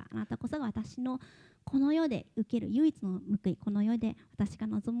力、あなたこそが私のこの世で受ける唯一の報い、この世で私が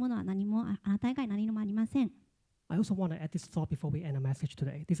望むものは何も、あなた以外何もありません。 I also want to add this thought before we end the message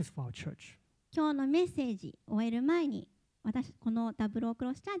today. This is for our church. 今日のメッセージを終える前に、私このダブルオーク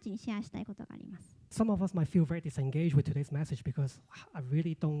ロスチャーチにシェアしたいことがあります。Some of us might feel very disengaged with today's message because I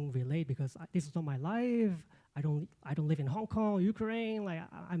really don't relate because this is not my life. I don't live in Hong Kong, Ukraine. Like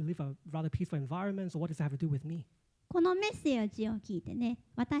I live a rather peaceful environment. So what does that have to do with me? このメッセージを聞いてね、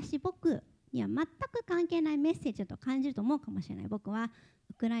僕には全く関係ないメッセージだと感じると思うかもしれない。僕は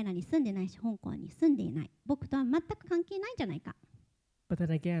ウクライナに住んでないし、香港に住んでいない。僕とは全く関係ないんじゃないか。But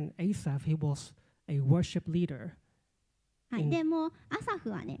then again, Asaph, he was a worship leader. はい、でもアサフ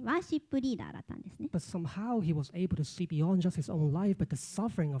はね、ワーシップリーダーだったんですね。 But somehow he was able to see beyond just his own life, but the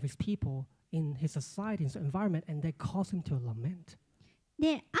suffering of his people in his society, in his environment, and that caused him to lament.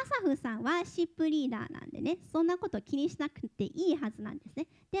 で、アサフさんワーシップリーダーなんでね、そんなこと気にしなくていいはずなんですね。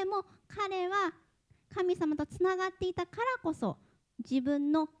でも彼は神様とつながっていたからこそ、自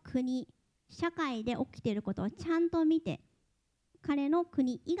分の国、社会で起きていることをちゃんと見て、彼の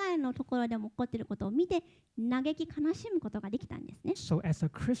国以外のところでも起こっていることを見て、嘆き悲しむことができたんですね。 So as a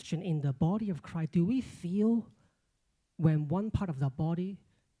Christian in the body of Christ, do we feel when one part of the body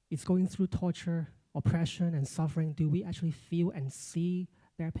is going through torture, oppression, and suffering, do we actually feel and see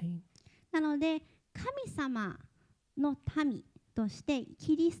their pain? なので、神様の民として、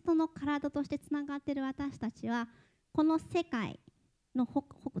キリストの体としてつながっている私たちは、この世界の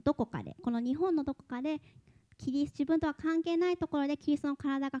どこかで、この日本のどこかで、自分とは関係ないところでキリストの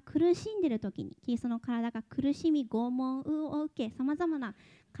体が苦しんでいるときに、キリストの体が苦しみ、拷問を受け、さまざまな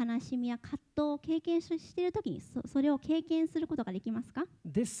悲しみや葛藤を経験しているときに、それを経験することができますか？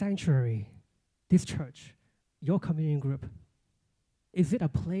 This sanctuary, this church, your communion group, is it a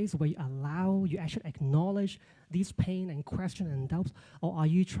place where you actually acknowledge these pain and question and doubts, or are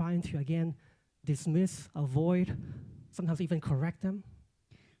you trying to again dismiss, avoid, sometimes even correct them?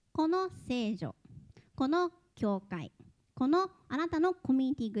 この聖女、この教会、このあなたのコミュ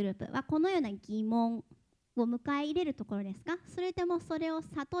ニティグループはこのような疑問を迎え入れるところですか？それともそれを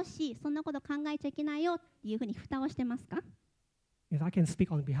諭し、そんなこと考えちゃいけないよっていうふうに蓋をしてますか？ If I can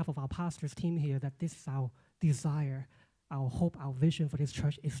speak on behalf of our pastors team here, that this is our desire, our hope, our vision for this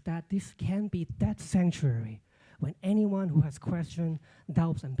church is that this can be that sanctuary when anyone who has questions,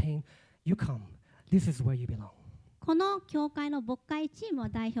 doubts, and pain, you come. This is where you belong. この教会の牧会チームを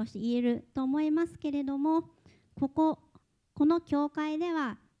代表して言えると思いますけれども、この教会で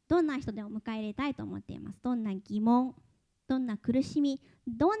はどんな人でも迎え入れたいと思っています。どんな疑問、どんな苦しみ、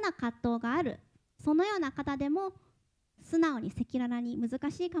どんな葛藤がある、そのような方でも素直に赤裸々に、難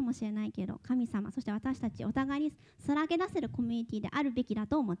しいかもしれないけど、神様、そして私たちお互いにさらけ出せるコミュニティであるべきだ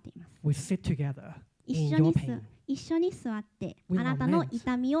と思っています。We sit together 一 in 緒 your に pain. 一緒に座って、 We あなたの lament.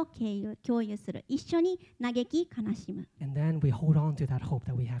 痛みを共有する。一緒に嘆き悲しむ。 And then we hold on to that hope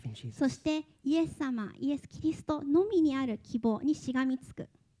that we have in Jesus. そしてイエス様、イエス・キリストのみにある希望にしがみつく。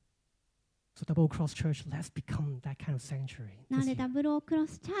So Double Cross Church, let's become that kind of sanctuary. なの This で year. ダブルオークロ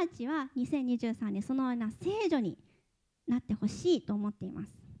スチャーチは2023年そのような聖女になってほしいと思っていま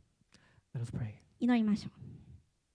す。 Let us pray. 祈りましょう。